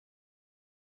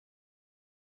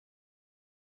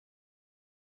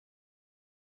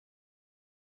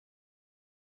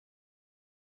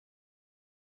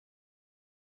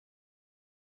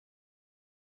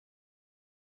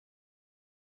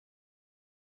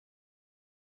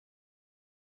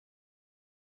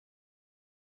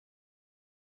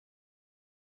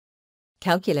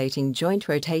Calculating joint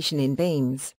rotation in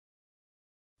beams.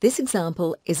 This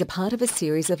example is a part of a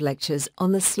series of lectures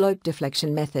on the slope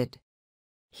deflection method.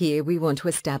 Here we want to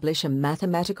establish a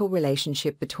mathematical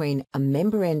relationship between a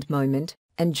member end moment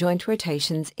and joint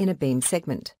rotations in a beam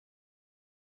segment.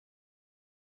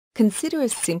 Consider a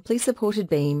simply supported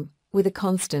beam with a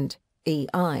constant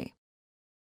EI.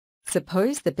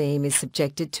 Suppose the beam is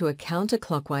subjected to a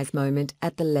counterclockwise moment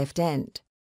at the left end,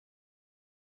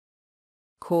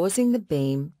 causing the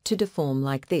beam to deform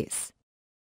like this.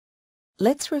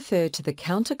 Let's refer to the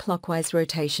counterclockwise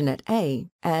rotation at A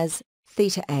as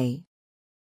theta A,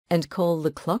 and call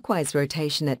the clockwise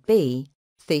rotation at B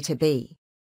theta B.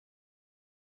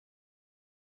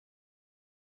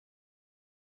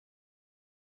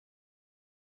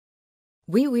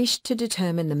 We wish to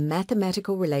determine the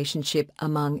mathematical relationship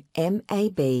among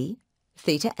MAB,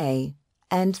 theta A,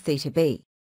 and theta B.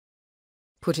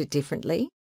 Put it differently,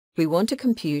 we want to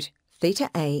compute theta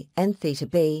A and theta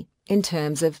B in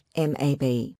terms of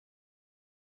MAB.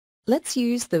 Let's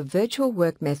use the virtual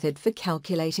work method for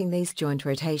calculating these joint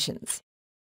rotations.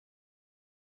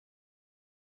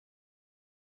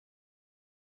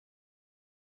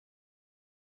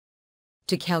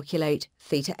 To calculate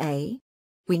theta A,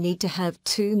 we need to have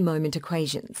two moment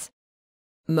equations.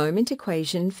 Moment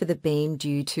equation for the beam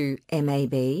due to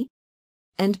MAB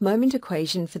and moment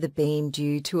equation for the beam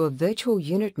due to a virtual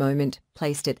unit moment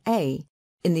placed at A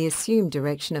in the assumed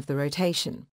direction of the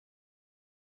rotation.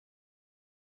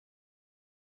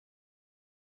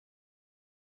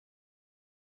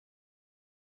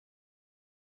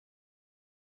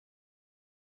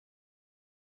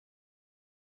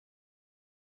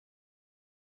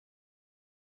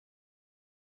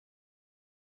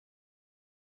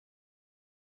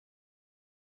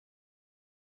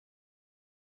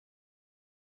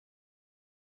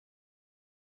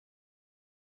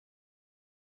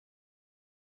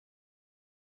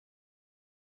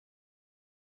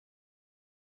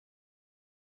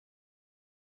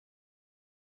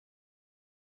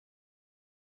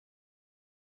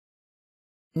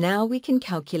 Now we can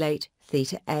calculate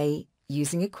theta A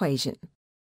using equation.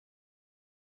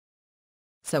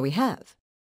 So we have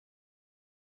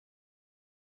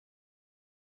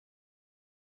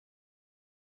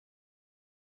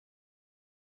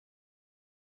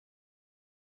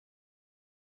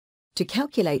to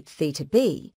calculate theta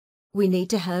B, we need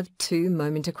to have two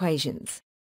moment equations.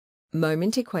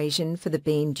 Moment equation for the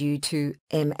beam due to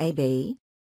MAB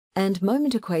and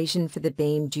moment equation for the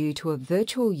beam due to a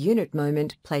virtual unit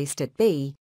moment placed at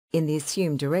B in the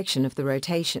assumed direction of the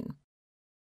rotation.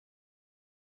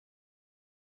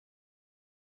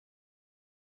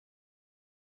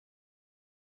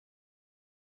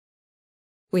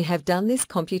 We have done this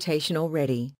computation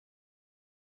already.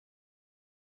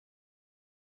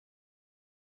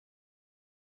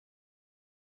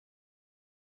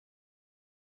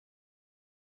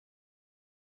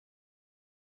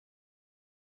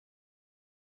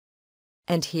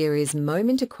 And here is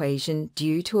moment equation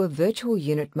due to a virtual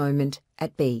unit moment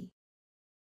at B.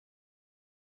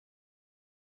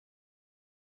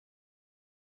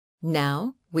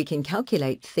 Now we can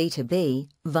calculate theta B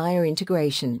via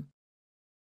integration.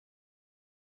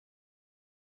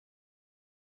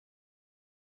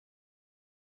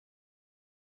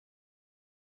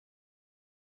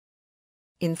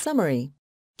 In summary,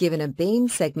 given a beam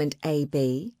segment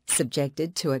AB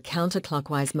subjected to a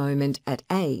counterclockwise moment at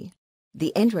A,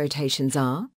 the end rotations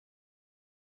are